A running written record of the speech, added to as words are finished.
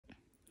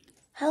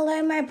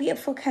Hello, my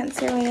beautiful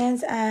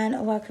Cancerians,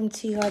 and welcome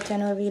to your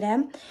general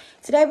reading.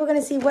 Today, we're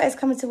going to see what is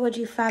coming towards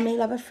you, family,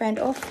 lover, friend,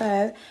 or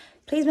foe.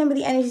 Please remember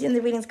the energies in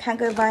the readings can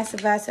go vice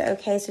versa,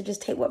 okay? So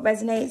just take what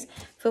resonates.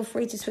 Feel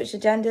free to switch the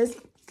genders,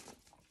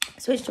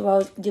 switch the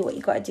roles, do what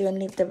you got to do, and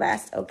leave the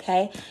rest,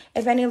 okay?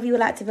 If any of you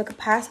would like to book a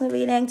personal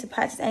reading, to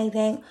purchase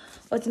anything,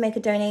 or to make a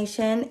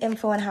donation,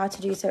 info on how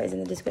to do so is in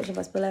the description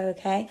box below,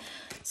 okay?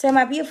 So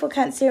my beautiful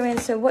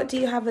Cancerians, so what do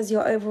you have as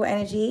your overall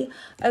energy?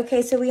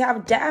 Okay, so we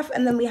have death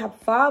and then we have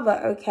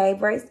father, okay?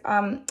 Very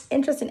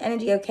interesting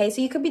energy, okay?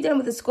 So you could be dealing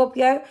with a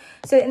Scorpio.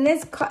 So in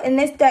this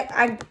deck,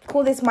 I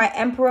call this my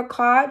Emperor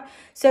card.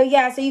 So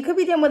yeah, so you could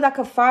be dealing with like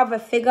a father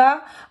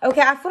figure.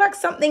 Okay, I feel like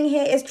something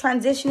here is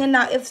transitioning.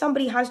 Now, if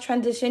somebody has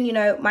transitioned, you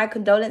know, my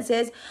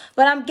condolences.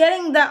 But I'm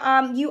getting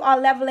that you are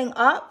leveling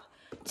up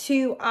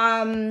to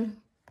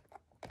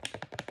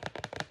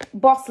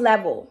boss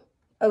level,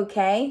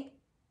 okay?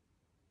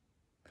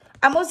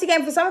 I'm also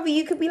getting, for some of you,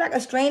 you could be like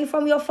estranged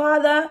from your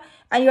father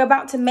and you're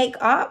about to make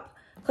up.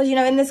 Because, you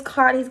know, in this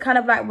card, he's kind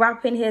of like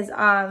wrapping his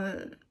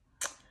hands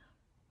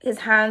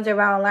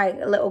around like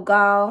a little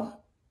girl.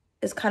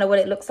 Is kind of what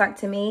it looks like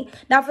to me.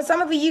 Now, for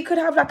some of you, you could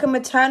have like a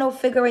maternal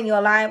figure in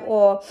your life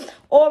or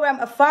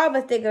a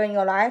father figure in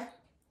your life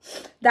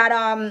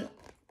that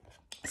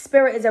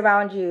spirit is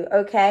around you,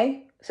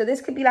 okay? So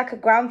this could be like a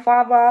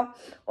grandfather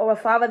or a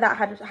father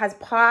that has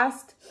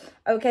passed.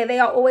 Okay, they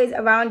are always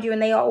around you and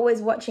they are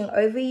always watching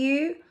over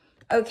you.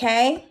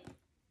 Okay.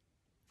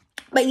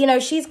 But, you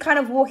know, she's kind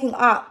of walking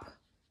up.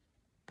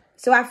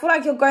 So I feel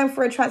like you're going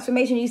through a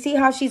transformation. You see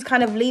how she's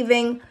kind of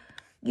leaving,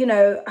 you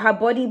know, her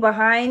body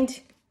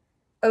behind.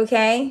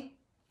 Okay.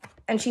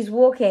 And she's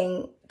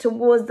walking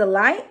towards the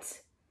light.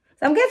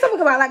 So I'm getting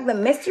something about like the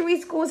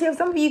mystery schools here.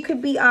 Some of you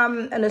could be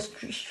an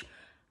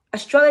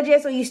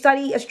astrologist, or you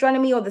study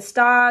astronomy or the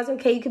stars.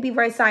 Okay, you could be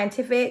very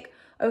scientific.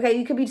 Okay,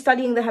 you could be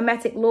studying the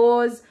hermetic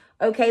laws.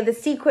 Okay, the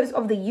secrets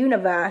of the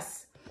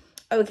universe.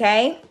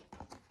 Okay,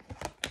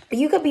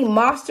 you could be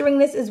mastering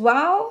this as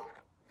well.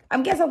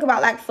 I'm getting something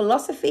about like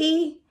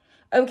philosophy.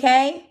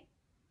 Okay,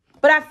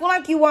 but I feel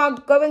like you are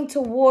going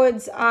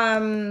towards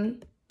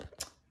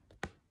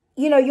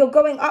you know, you're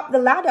going up the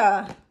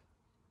ladder.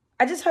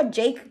 I just heard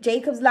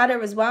Jacob's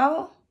ladder as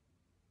well.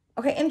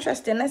 Okay,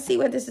 interesting. Let's see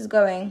where this is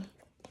going.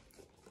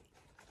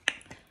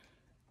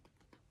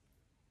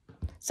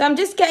 So I'm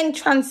just getting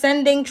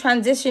transcending,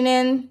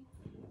 transitioning,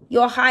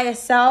 your higher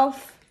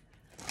self.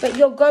 But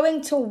you're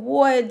going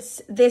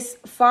towards this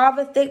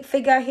father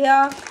figure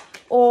here.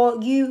 Or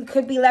you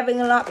could be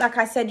leveling up. Like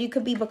I said, you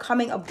could be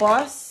becoming a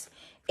boss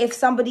if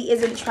somebody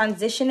isn't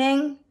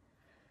transitioning.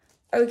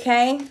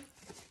 Okay.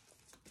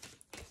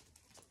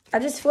 I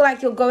just feel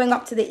like you're going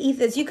up to the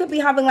ethers. You could be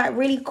having like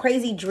really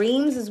crazy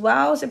dreams as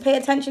well. So pay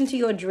attention to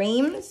your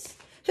dreams.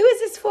 Who is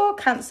this for?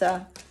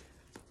 Cancer.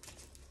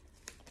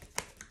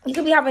 You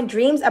could be having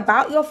dreams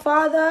about your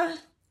father.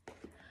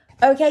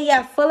 Okay,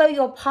 yeah, follow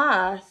your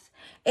path.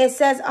 It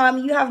says,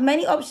 you have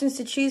many options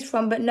to choose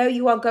from, but know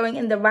you are going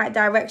in the right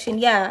direction.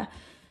 Yeah,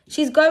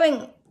 she's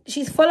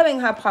following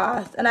her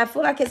path. And I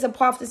feel like it's a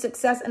path to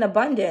success and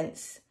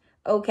abundance.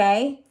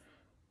 Okay.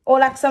 Or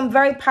like some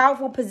very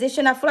powerful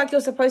position. I feel like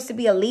you're supposed to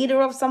be a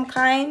leader of some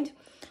kind.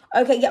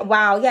 Okay, yeah,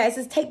 wow. Yeah, it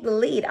says take the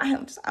lead.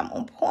 I'm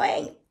on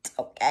point.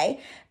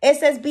 Okay. It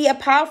says be a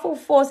powerful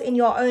force in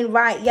your own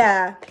right.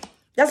 Yeah.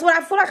 That's what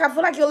I feel like. I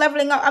feel like you're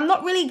leveling up. I'm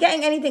not really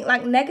getting anything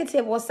like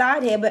negative or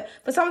sad here, but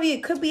for some of you,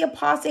 it could be a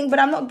passing, but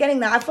I'm not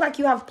getting that. I feel like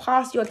you have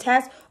passed your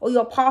test or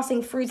you're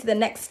passing through to the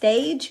next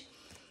stage.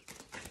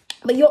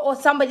 But or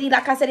somebody,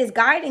 like I said, is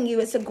guiding you.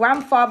 It's a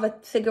grandfather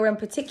figure in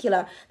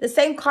particular. The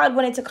same card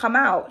wanted to come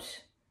out.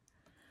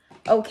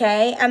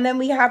 Okay, and then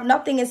we have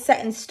nothing is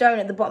set in stone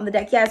at the bottom of the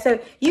deck. Yeah,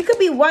 so you could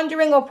be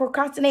wondering or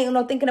procrastinating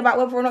or thinking about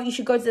whether or not you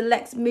should go to the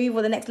next move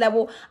or the next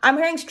level. I'm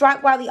hearing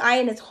strike while the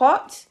iron is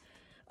hot.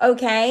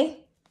 Okay.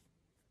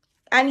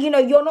 And, you know,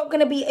 you're not going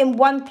to be in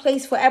one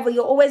place forever.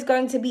 You're always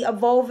going to be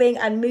evolving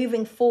and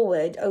moving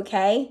forward,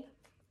 okay?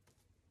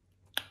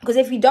 Because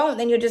if you don't,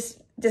 then you're just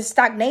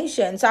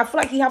stagnation. So I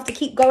feel like you have to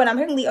keep going. I'm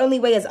hearing the only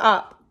way is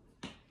up.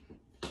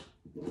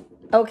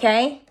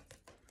 Okay?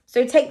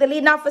 So take the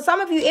lead. Now, for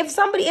some of you, if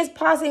somebody is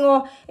passing,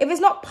 or if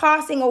it's not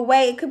passing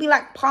away, it could be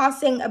like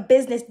passing a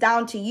business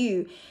down to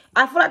you.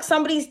 I feel like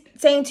somebody's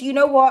saying to you, you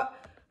know what?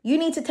 You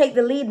need to take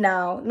the lead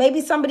now.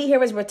 Maybe somebody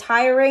here is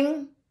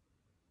retiring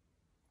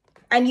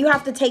and you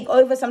have to take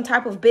over some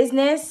type of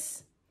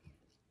business.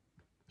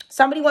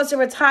 Somebody wants to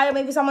retire.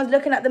 Maybe someone's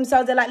looking at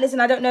themselves. They're like, listen,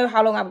 I don't know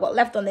how long I've got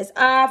left on this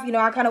earth. You know,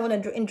 I kind of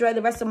want to enjoy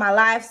the rest of my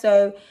life.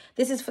 So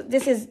this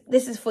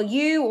is for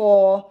you.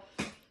 Or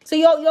so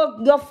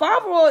your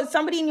father or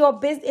somebody in your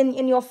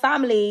in your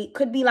family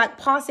could be like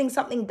passing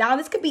something down.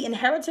 This could be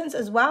inheritance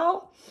as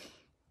well.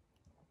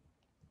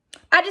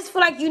 I just feel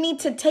like you need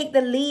to take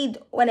the lead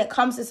when it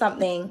comes to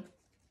something.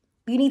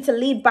 You need to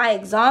lead by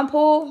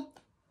example.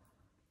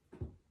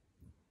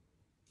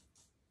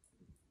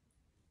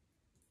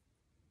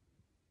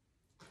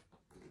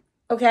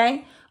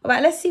 Okay. All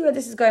right, let's see where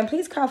this is going.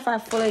 Please clarify,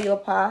 follow your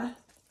path.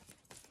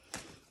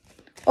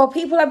 Or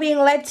people are being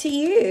led to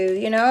you,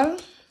 you know.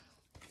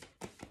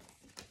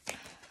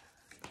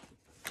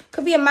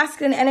 Could be a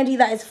masculine energy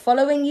that is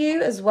following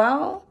you as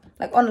well.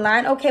 Like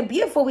online. Okay,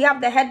 beautiful. We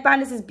have the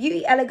headband. This is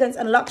beauty, elegance,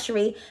 and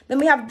luxury. Then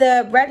we have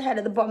the redhead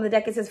at the bottom of the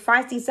deck. It says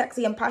feisty,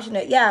 sexy, and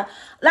passionate. Yeah.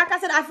 Like I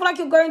said, I feel like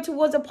you're going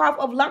towards a path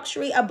of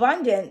luxury,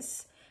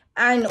 abundance,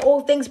 and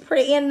all things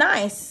pretty and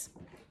nice.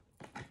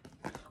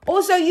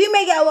 Also, you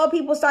may get a lot of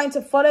people starting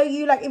to follow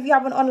you. Like if you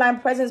have an online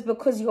presence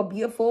because you're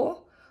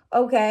beautiful.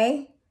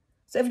 Okay.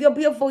 So if you're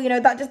beautiful, you know,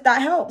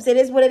 that helps. It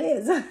is what it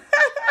is.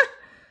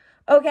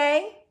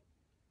 Okay.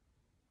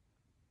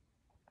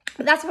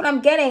 That's what I'm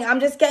getting. I'm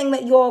just getting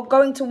that you're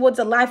going towards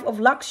a life of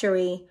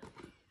luxury.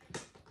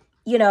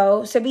 You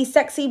know, so be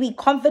sexy, be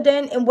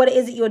confident in what it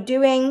is that you're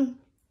doing.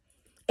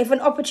 If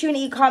an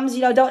opportunity comes,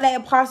 you know, don't let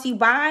it pass you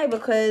by,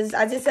 because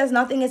as it says,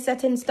 nothing is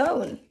set in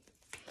stone.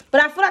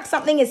 But I feel like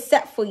something is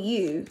set for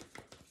you.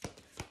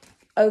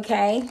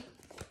 Okay.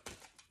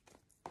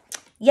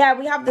 Yeah,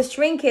 we have the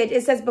shrinkage.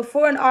 It says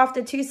before and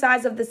after, two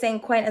sides of the same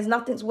coin, as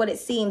nothing's what it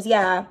seems.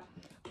 Yeah.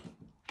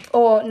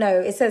 Or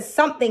no, it says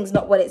something's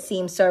not what it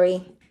seems.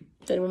 Sorry.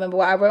 Don't remember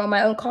what I wrote on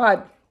my own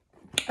card.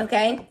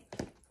 Okay.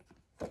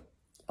 Well,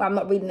 I'm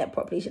not reading it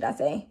properly, should I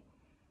say.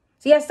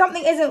 So yeah,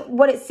 something isn't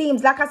what it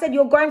seems. Like I said,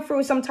 you're going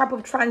through some type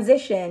of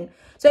transition.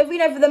 So if you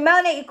know, for the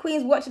melanated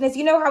queens watching this,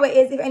 you know how it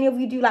is. If any of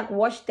you do like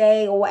wash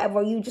day or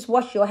whatever, you just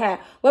wash your hair.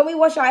 When we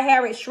wash our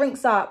hair, it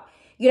shrinks up.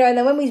 You know, and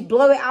then when we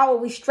blow it out or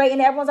we straighten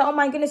it, everyone's like, oh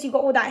my goodness, you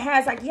got all that hair.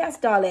 It's like, yes,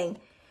 darling.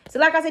 So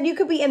like I said, you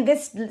could be in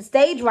this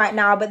stage right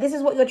now, but this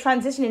is what you're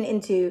transitioning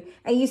into.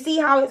 And you see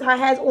how her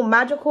hair's all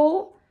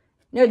magical?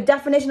 You know,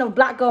 definition of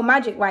black girl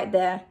magic right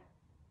there.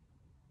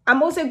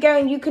 I'm also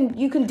getting you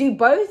can do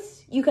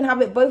both. You can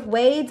have it both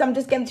ways. I'm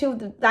just getting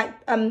to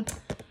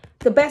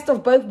the best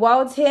of both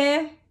worlds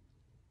here.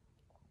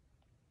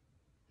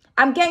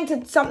 I'm getting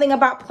to something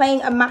about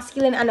playing a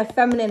masculine and a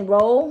feminine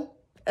role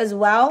as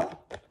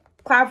well.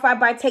 Clarified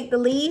by take the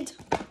lead.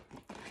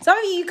 Some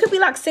of you could be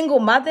like single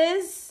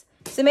mothers.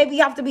 So maybe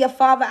you have to be a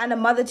father and a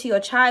mother to your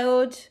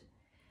child.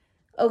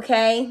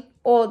 Okay.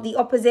 Or the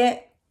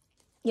opposite.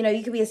 You know,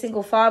 you could be a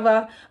single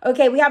father.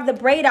 Okay, we have the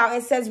braid out.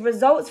 It says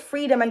results,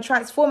 freedom, and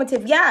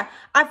transformative. Yeah,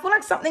 I feel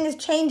like something is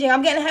changing.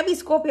 I'm getting heavy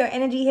Scorpio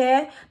energy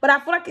here, but I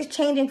feel like it's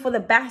changing for the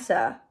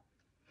better.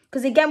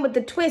 Because again, with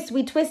the twist,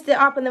 we twist it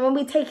up, and then when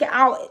we take it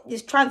out, it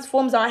just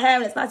transforms our hair,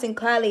 and it's nice and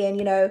curly, and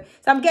you know.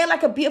 So I'm getting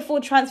like a beautiful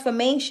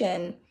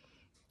transformation.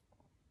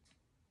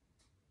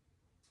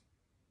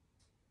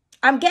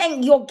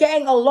 You're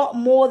getting a lot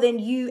more than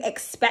you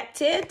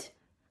expected.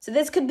 So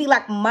this could be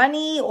like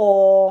money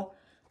or...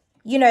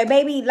 You know,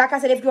 maybe, like I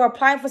said, if you're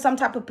applying for some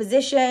type of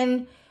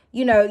position,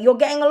 you know, you're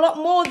getting a lot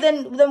more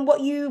than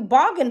what you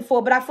bargained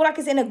for. But I feel like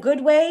it's in a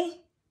good way.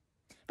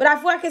 But I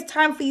feel like it's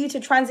time for you to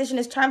transition.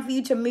 It's time for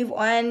you to move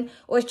on.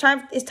 Or it's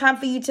time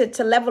for you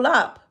to level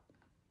up.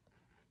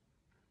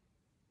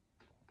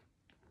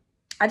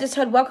 I just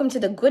heard welcome to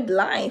the good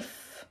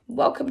life.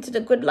 Welcome to the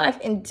good life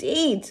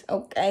indeed.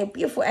 Okay,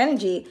 beautiful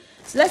energy.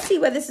 So let's see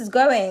where this is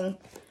going.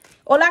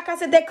 Or like I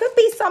said, there could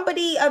be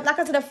somebody, like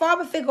I said, a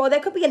father figure, or there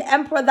could be an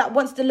emperor that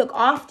wants to look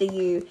after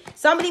you.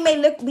 Somebody may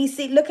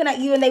be looking at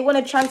you and they want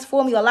to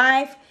transform your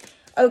life.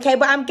 Okay,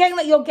 but I'm getting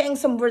that you're getting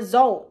some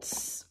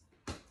results.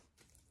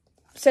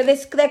 So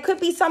there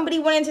could be somebody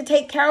wanting to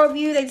take care of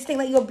you. They just think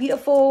that you're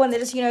beautiful and they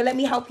just, you know, let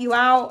me help you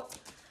out.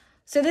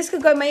 So this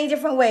could go many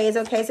different ways,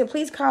 okay? So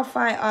please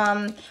clarify.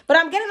 But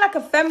I'm getting like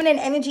a feminine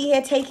energy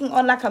here taking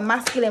on like a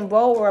masculine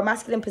role or a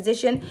masculine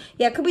position.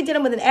 Yeah, it could be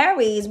dealing with an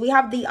Aries. We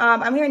have the,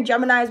 I'm hearing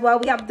Gemini as well.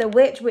 We have the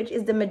witch, which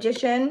is the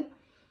magician.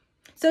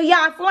 So yeah,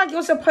 I feel like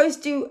you're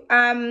supposed to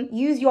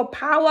use your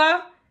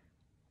power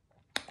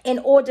in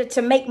order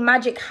to make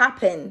magic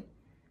happen.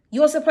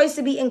 You're supposed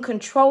to be in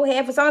control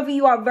here. For some of you,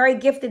 you are very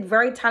gifted,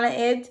 very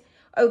talented,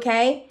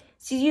 okay?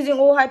 She's using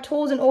all her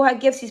tools and all her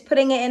gifts. She's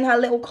putting it in her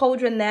little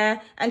cauldron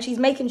there. And she's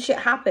making shit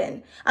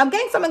happen. I'm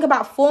getting something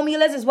about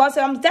formulas as well.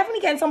 So I'm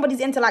definitely getting somebody's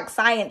into like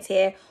science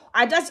here.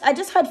 I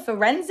just heard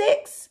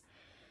forensics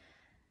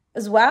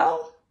as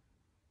well.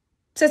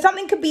 So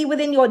something could be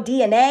within your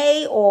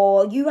DNA.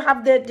 Or you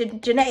have the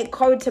genetic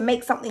code to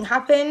make something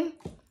happen.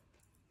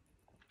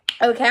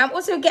 Okay, I'm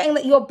also getting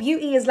that your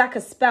beauty is like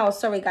a spell.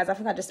 Sorry, guys. I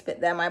think I just spit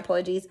there. My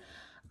apologies.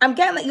 I'm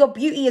getting that your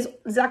beauty is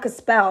like a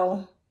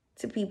spell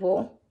to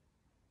people.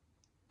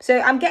 So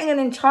I'm getting an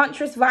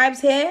enchantress vibes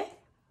here.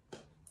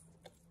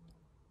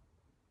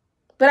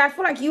 But I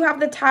feel like you have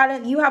the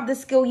talent, you have the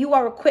skill, you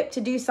are equipped to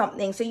do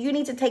something. So you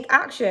need to take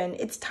action.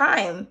 It's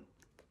time.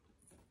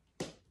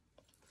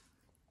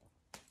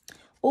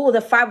 Oh,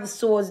 the 5 of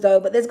Swords though.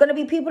 But there's going to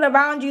be people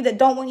around you that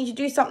don't want you to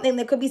do something.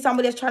 There could be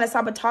somebody that's trying to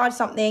sabotage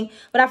something.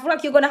 But I feel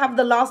like you're going to have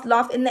the last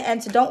laugh in the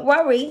end. So don't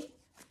worry.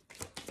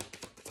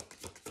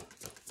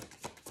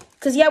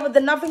 Because, yeah, with the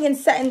nothing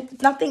is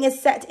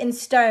set in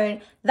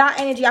stone, that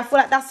energy, I feel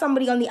like that's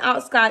somebody on the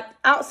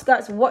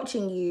outskirts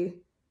watching you.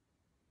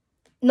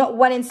 Not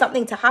wanting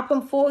something to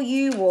happen for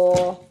you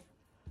or...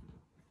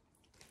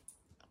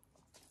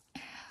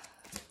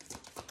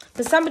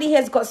 But somebody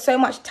here has got so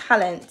much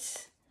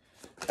talent.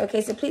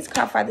 Okay, so please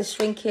clarify the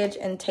shrinkage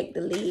and take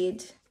the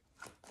lead.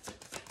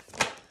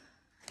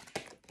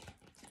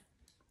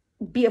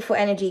 Beautiful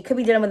energy. Could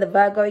be dealing with a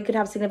Virgo. You could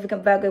have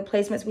significant Virgo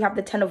placements. We have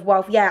the 10 of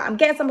wealth. Yeah, I'm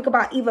getting something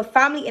about either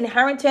family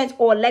inheritance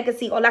or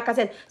legacy, or like I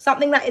said,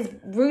 something that is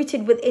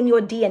rooted within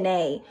your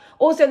DNA.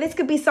 Also, this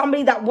could be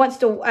somebody that wants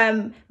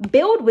to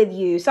build with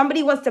you.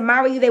 Somebody wants to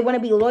marry you. They want to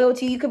be loyal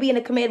to you. You could be in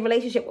a committed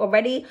relationship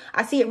already.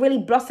 I see it really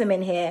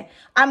blossoming here.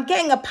 I'm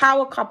getting a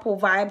power couple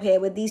vibe here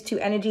with these two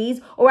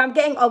energies, or I'm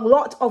getting a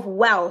lot of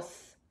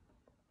wealth.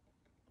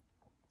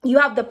 You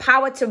have the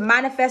power to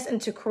manifest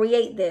and to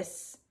create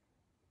this.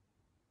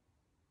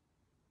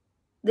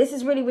 This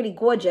is really, really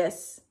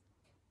gorgeous.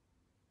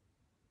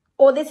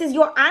 Or this is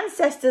your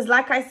ancestors.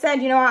 Like I said,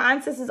 you know, our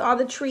ancestors are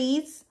the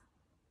trees.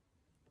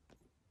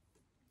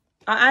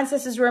 Our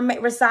ancestors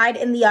reside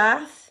in the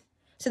earth.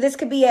 So this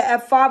could be a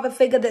father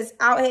figure that's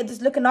out here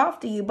just looking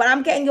after you. But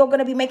I'm getting you're going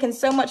to be making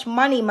so much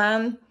money,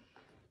 man.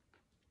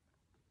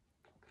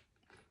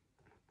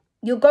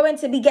 You're going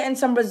to be getting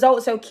some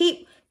results. So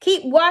keep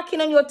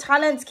working on your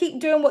talents. Keep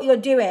doing what you're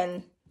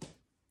doing.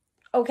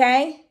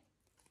 Okay?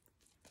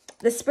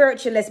 The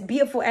spiritualist,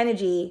 beautiful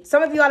energy.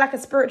 Some of you are like a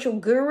spiritual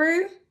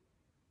guru.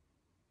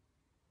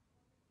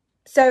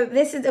 So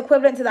this is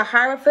equivalent to the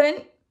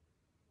Hierophant.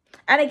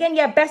 And again,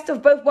 yeah, best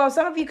of both worlds.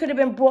 Some of you could have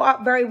been brought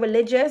up very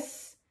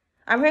religious.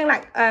 I'm hearing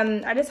like,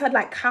 I just heard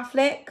like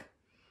Catholic.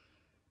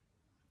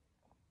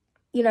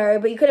 You know,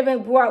 but you could have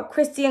been brought up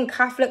Christian,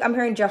 Catholic. I'm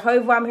hearing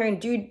Jehovah. I'm hearing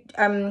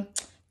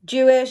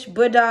Jewish,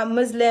 Buddha,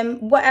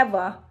 Muslim,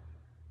 whatever.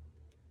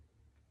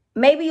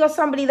 Maybe you're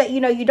somebody that,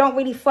 you know, you don't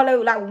really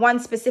follow like one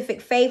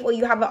specific faith, or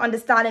you have an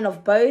understanding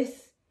of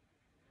both.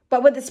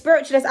 But with the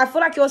spiritualist, I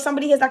feel like you're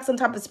somebody who's like some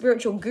type of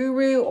spiritual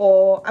guru,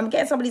 or I'm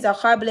getting somebody's a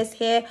herbalist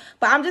here.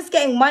 But I'm just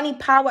getting money,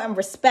 power, and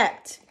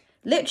respect.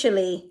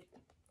 Literally.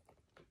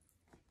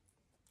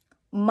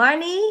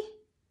 Money,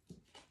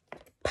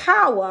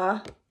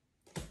 power,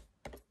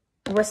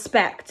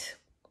 respect.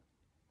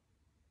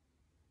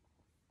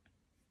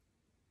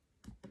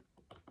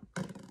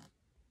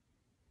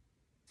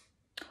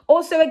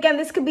 Also, again,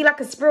 this could be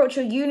like a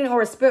spiritual union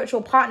or a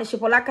spiritual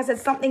partnership. Or like I said,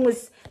 something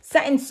was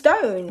set in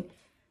stone.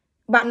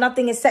 But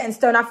nothing is set in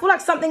stone. I feel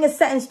like something is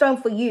set in stone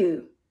for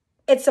you.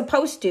 It's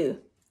supposed to.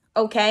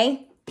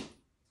 Okay?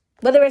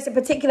 Whether it's a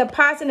particular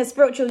person, a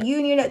spiritual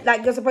union,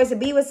 like you're supposed to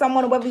be with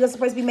someone, or whether you're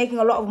supposed to be making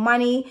a lot of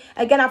money.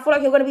 Again, I feel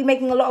like you're going to be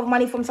making a lot of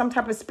money from some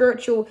type of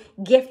spiritual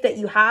gift that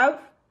you have.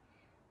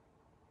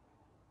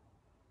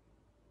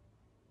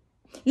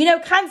 You know,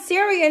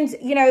 Cancerians,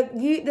 you know,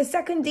 the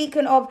second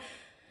deacon of...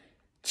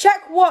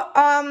 Check what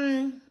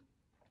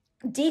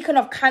deacon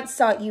of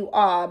Cancer you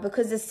are,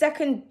 because the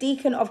second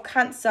deacon of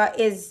Cancer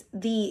is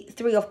the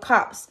 3 of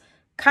Cups.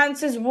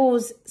 Cancer's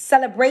rules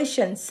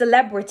celebration,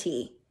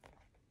 celebrity.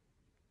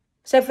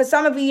 So for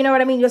some of you, you know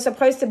what I mean? You're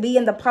supposed to be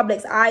in the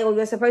public's eye, or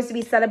you're supposed to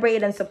be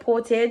celebrated and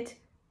supported.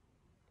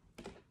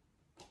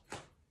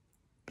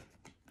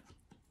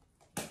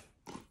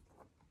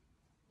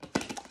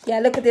 Yeah,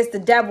 look at this, the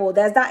devil.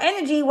 There's that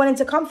energy wanting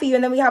to come for you.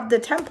 And then we have the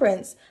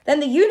Temperance. Then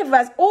the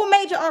universe, all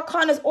major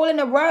arcanas all in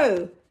a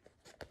row.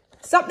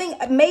 Something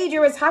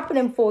major is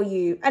happening for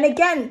you. And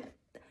again,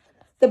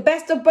 the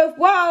best of both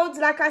worlds.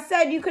 Like I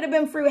said, you could have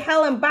been through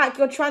hell and back.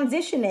 You're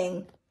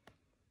transitioning.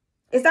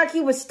 It's like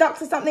you were stuck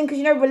to something, because,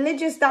 you know,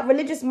 that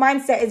religious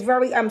mindset is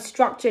very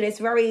structured. It's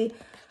very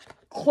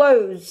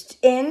closed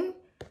in.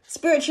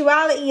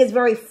 Spirituality is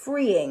very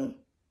freeing.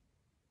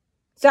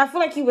 So I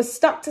feel like you were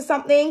stuck to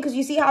something, because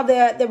you see how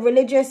the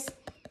religious,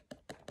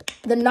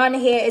 the nun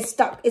here is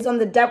on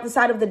the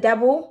side of the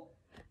devil,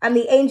 and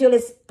the angel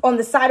is on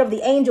the side of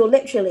the angel,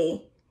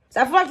 literally.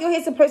 So I feel like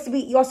you're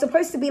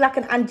supposed to be like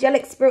an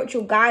angelic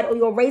spiritual guide, or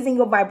you're raising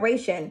your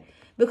vibration,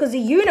 because the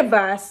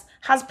universe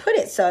has put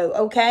it so,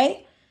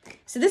 okay?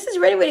 So this is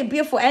really, really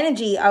beautiful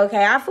energy,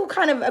 okay? I feel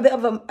kind of a bit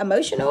of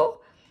emotional.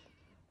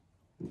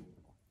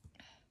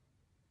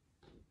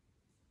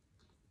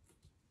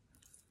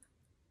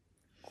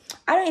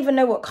 I don't even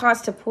know what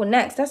cards to pull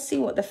next. Let's see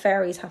what the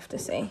fairies have to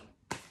say.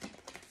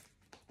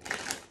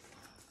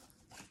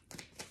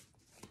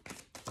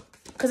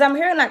 Because I'm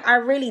hearing like, I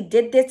really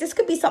did this. This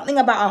could be something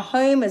about a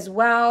home as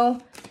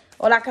well.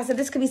 Or like I said,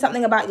 this could be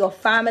something about your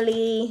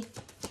family.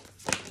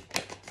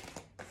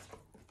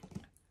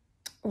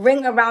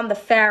 Ring around the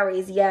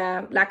fairies,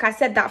 yeah. Like I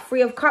said, that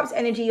 3 of Cups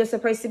energy, you're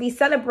supposed to be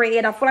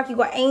celebrated. I feel like you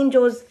got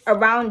angels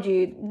around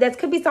you. There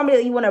could be somebody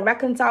that you want to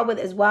reconcile with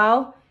as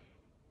well.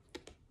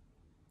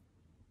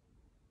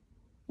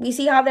 You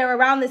see how they're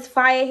around this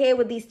fire here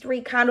with these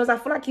 3 candles. I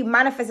feel like you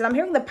manifested. I'm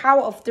hearing the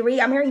power of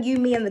 3. I'm hearing you,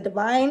 me, and the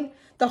divine.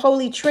 The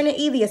Holy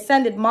Trinity, the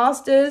Ascended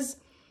Masters.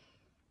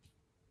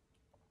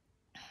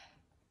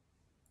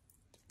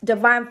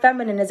 Divine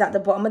Feminine is at the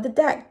bottom of the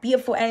deck.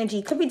 Beautiful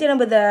energy. Could be dealing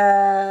with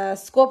a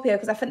Scorpio,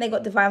 because I think they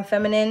got Divine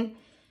Feminine.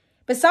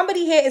 But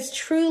somebody here is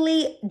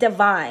truly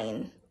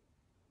divine.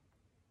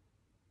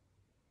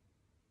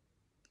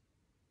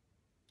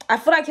 I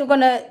feel like you're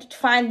going to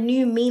find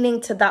new meaning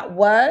to that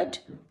word.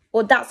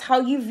 Or that's how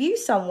you view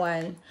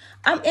someone.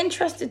 I'm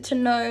interested to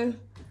know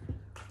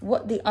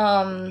what the,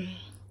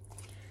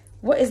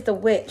 what is the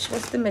Witch?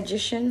 What's the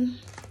Magician?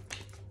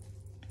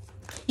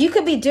 You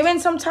could be doing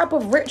some type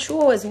of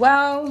ritual as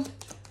well.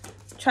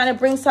 Trying to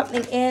bring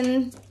something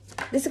in.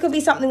 This could be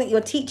something that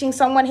you're teaching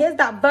someone. Here's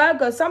that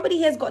Virgo. Somebody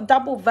here's got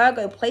double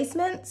Virgo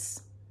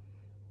placements.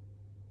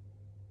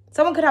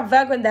 Someone could have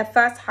Virgo in their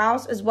first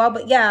house as well.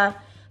 But yeah,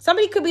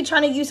 somebody could be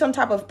trying to use some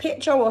type of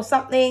picture or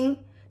something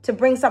to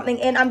bring something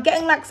in. I'm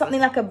getting like something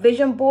like a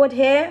vision board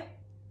here.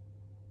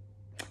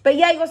 But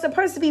yeah, you're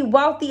supposed to be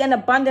wealthy and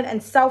abundant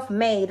and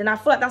self-made. And I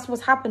feel like that's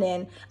what's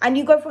happening. And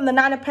you go from the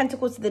 9 of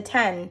Pentacles to the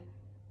 10.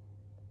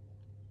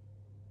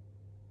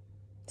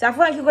 So I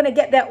feel like you're going to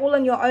get there all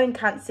on your own,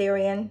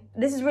 Cancerian.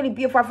 This is really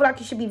beautiful. I feel like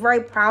you should be very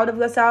proud of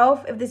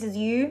yourself if this is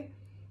you.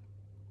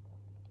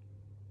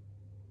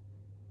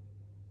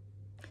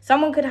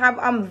 Someone could have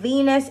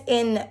Venus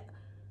in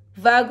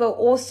Virgo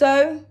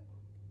also.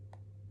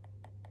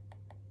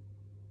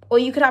 Or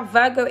you could have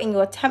Virgo in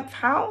your 10th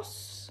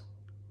house.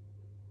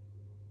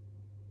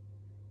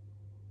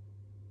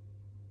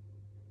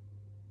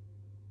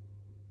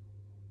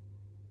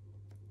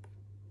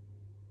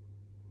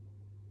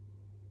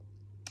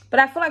 But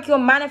I feel like you're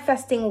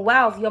manifesting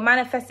wealth. You're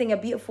manifesting a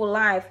beautiful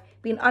life.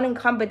 Being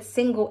unencumbered,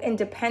 single,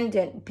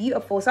 independent,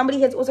 beautiful. Somebody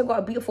here's also got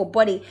a beautiful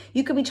body.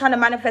 You could be trying to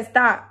manifest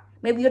that.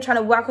 Maybe you're trying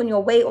to work on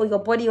your weight or your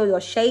body or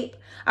your shape.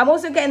 I'm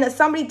also getting that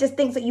somebody just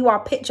thinks that you are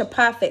picture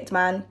perfect,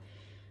 man.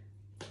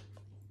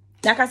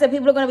 Like I said,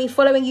 people are going to be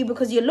following you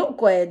because you look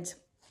good.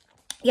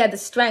 Yeah, the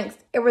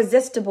strength.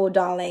 Irresistible,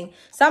 darling.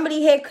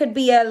 Somebody here could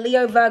be a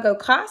Leo, Virgo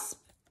cusp.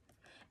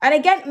 And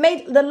again,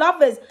 the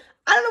lovers.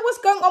 I don't know what's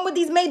going on with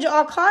these major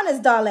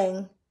arcanas,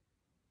 darling.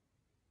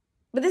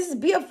 But this is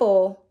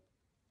beautiful.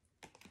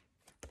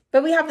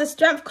 But we have the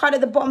strength card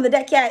at the bottom of the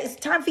deck. Yeah, it's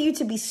time for you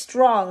to be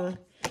strong.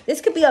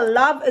 This could be a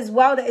love as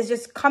well that is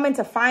just coming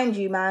to find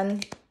you,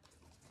 man.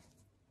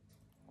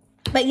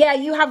 But yeah,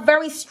 you have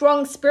very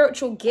strong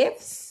spiritual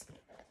gifts.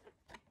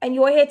 And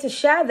you're here to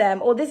share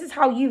them. Or this is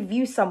how you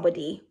view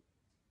somebody.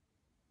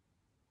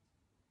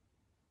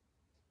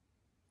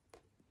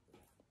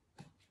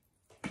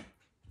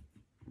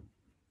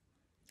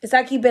 It's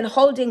like you've been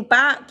holding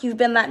back. You've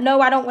been like,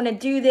 no, I don't want to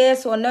do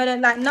this. Or no,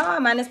 like, no,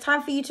 man, it's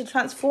time for you to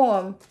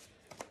transform.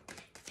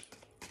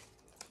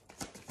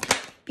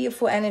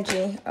 Beautiful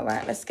energy. All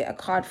right, let's get a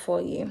card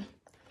for you.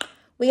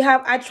 We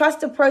have, I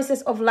trust the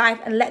process of life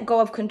and let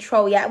go of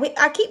control. Yeah,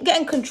 I keep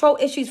getting control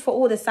issues for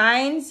all the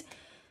signs.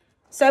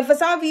 So for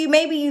some of you,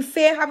 maybe you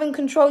fear having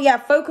control. Yeah,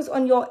 focus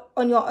on your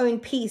own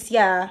peace.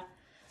 Yeah.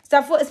 So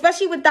I thought,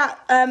 especially with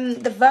that,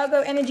 the Virgo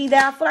energy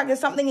there, I feel like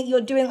there's something that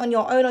you're doing on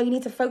your own, or you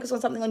need to focus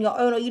on something on your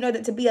own, or you know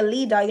that to be a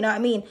leader, you know what I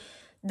mean?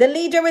 The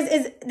leader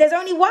is there's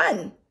only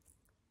one.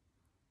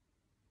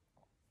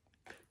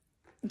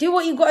 Do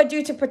what you got to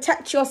do to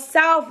protect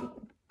yourself.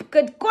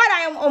 Good God,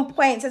 I am on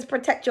point. It says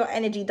protect your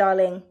energy,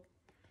 darling.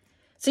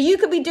 So you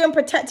could be doing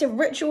protective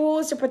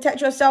rituals to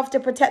protect yourself, to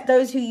protect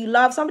those who you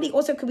love. Somebody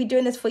also could be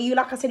doing this for you.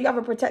 Like I said, you have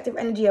a protective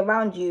energy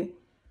around you.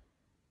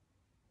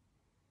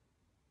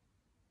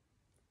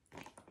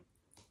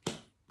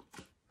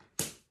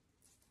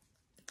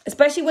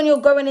 Especially when you're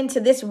going into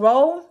this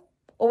role,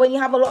 or when you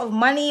have a lot of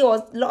money or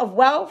a lot of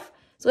wealth.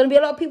 There's going to be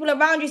a lot of people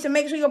around you, so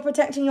make sure you're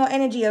protecting your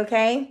energy,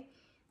 okay?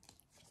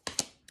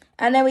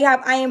 And then we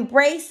have I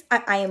embrace,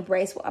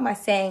 what am I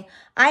saying?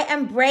 I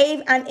am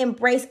brave and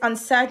embrace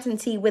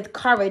uncertainty with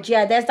courage.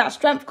 Yeah, there's that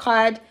strength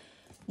card.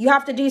 You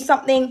have to do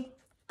something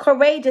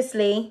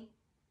courageously.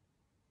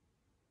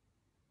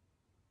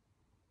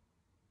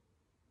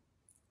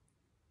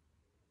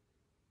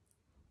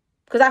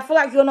 Because I feel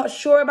like you're not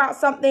sure about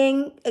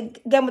something.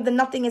 Again, with the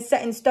nothing is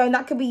set in stone.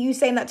 That could be you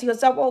saying that to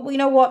yourself. Oh, well, you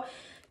know what?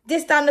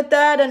 This, down, the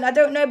third, and I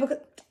don't know. Because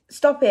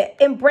stop it.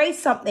 Embrace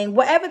something.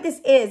 Whatever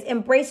this is,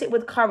 embrace it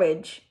with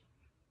courage.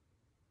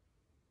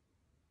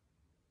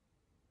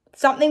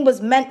 Something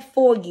was meant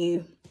for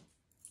you.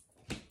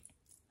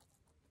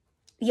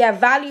 Yeah,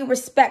 value,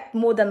 respect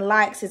more than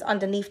likes is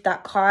underneath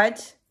that card.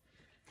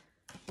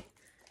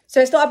 So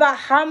it's not about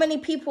how many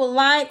people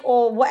like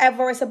or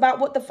whatever. It's about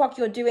what the fuck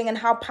you're doing and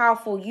how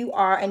powerful you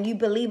are and you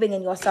believing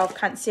in yourself,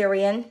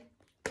 Cancerian.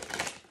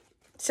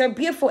 So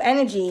beautiful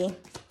energy.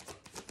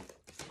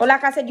 Or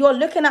like I said, you're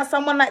looking at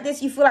someone like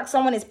this. You feel like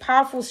someone is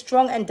powerful,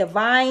 strong, and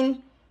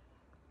divine.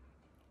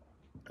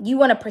 You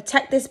want to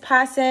protect this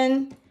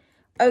person.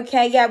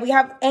 Okay, yeah, we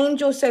have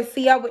Angel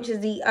Sophia, which is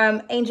the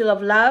angel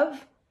of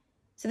love.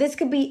 So this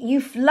could be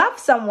you love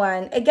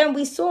someone. Again,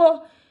 we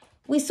saw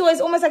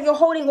it's almost like you're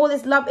holding all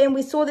this love in.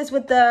 We saw this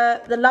with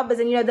the lovers.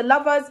 And, you know, the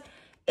lovers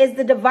is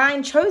the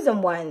divine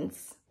chosen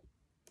ones.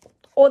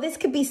 Or this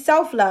could be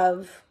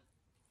self-love.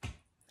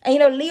 And, you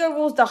know, Leo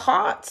rules the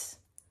heart.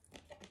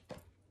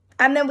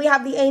 And then we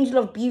have the angel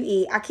of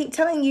beauty. I keep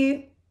telling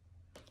you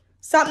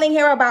something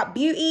here about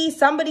beauty.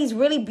 Somebody's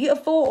really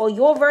beautiful, or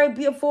you're very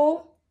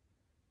beautiful,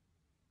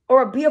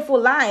 or a beautiful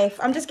life.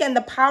 I'm just getting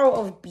the power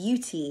of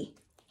beauty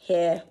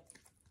here.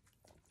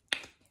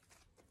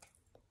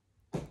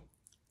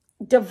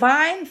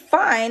 Divine,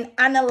 fine,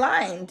 and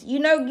aligned. You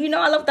know,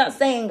 I love that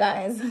saying,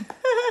 guys.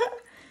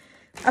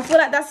 I feel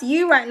like that's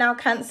you right now,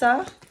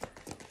 Cancer.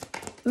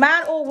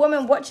 Man or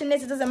woman watching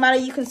this, it doesn't matter.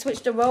 You can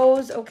switch the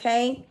roles,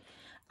 okay?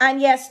 And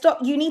yeah,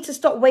 you need to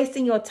stop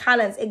wasting your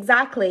talents.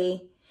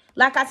 Exactly.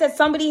 Like I said,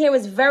 somebody here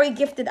is very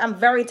gifted and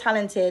very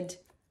talented.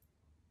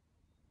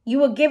 You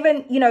were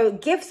given, you know,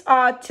 gifts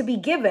are to be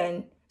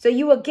given. So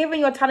you were given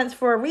your talents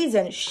for a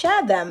reason.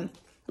 Share them.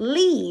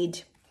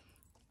 Lead.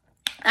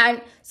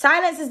 And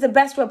silence is the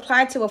best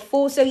reply to a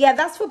fool. So yeah,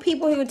 that's for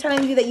people who are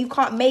telling you that you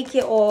can't make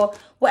it or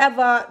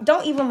whatever.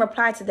 Don't even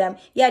reply to them.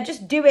 Yeah,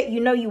 just do it.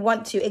 You know you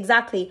want to.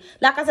 Exactly.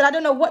 Like I said, I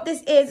don't know what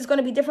this is. It's going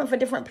to be different for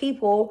different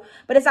people.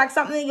 But it's like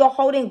something that you're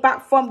holding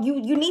back from.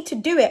 You need to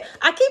do it.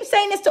 I keep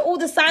saying this to all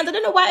the signs. I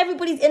don't know why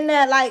everybody's in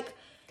there, like,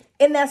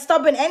 in their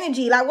stubborn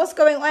energy. Like, what's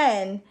going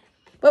on?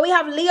 But we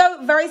have Leo,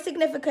 very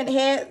significant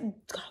here.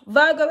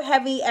 Virgo,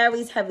 heavy.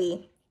 Aries,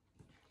 heavy.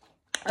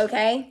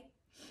 Okay?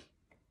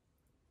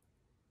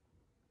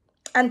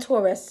 And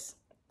Taurus.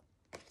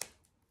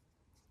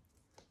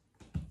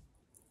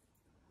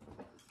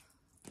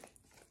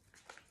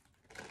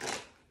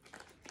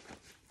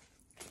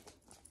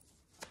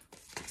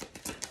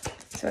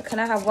 So can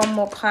I have one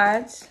more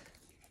card?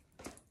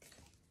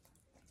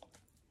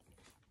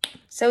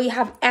 So we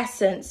have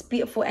Essence,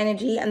 beautiful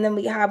energy. And then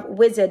we have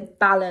Wizard,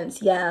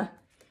 balance. Yeah.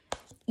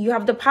 You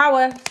have the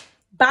power,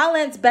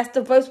 balance, best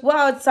of both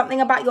worlds. Something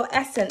about your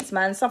essence,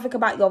 man. Something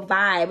about your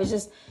vibe. It's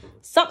just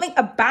something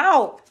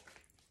about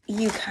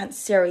you,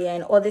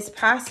 Cancerian, or this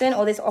person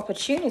or this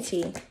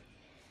opportunity.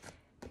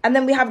 And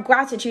then we have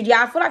gratitude.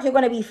 Yeah, I feel like you're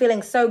going to be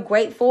feeling so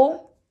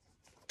grateful.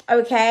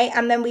 Okay.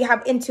 And then we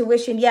have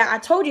intuition. Yeah, I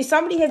told you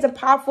somebody here's a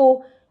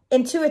powerful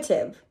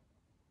intuitive.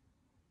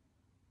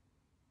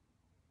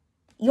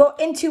 Your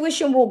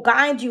intuition will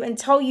guide you and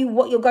tell you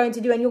what you're going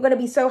to do. And you're going to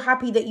be so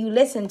happy that you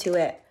listen to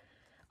it.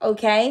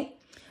 Okay.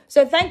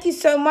 So thank you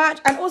so much.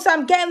 And also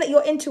I'm getting that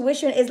your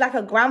intuition is like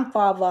a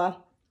grandfather.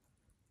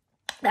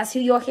 That's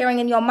who you're hearing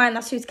in your mind.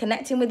 That's who's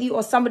connecting with you,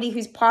 or somebody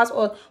who's passed,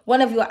 or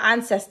one of your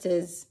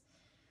ancestors.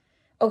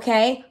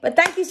 Okay. But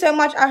thank you so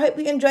much. I hope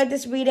you enjoyed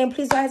this reading.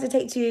 Please don't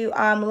hesitate to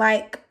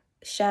like,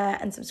 share,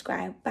 and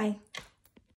subscribe. Bye.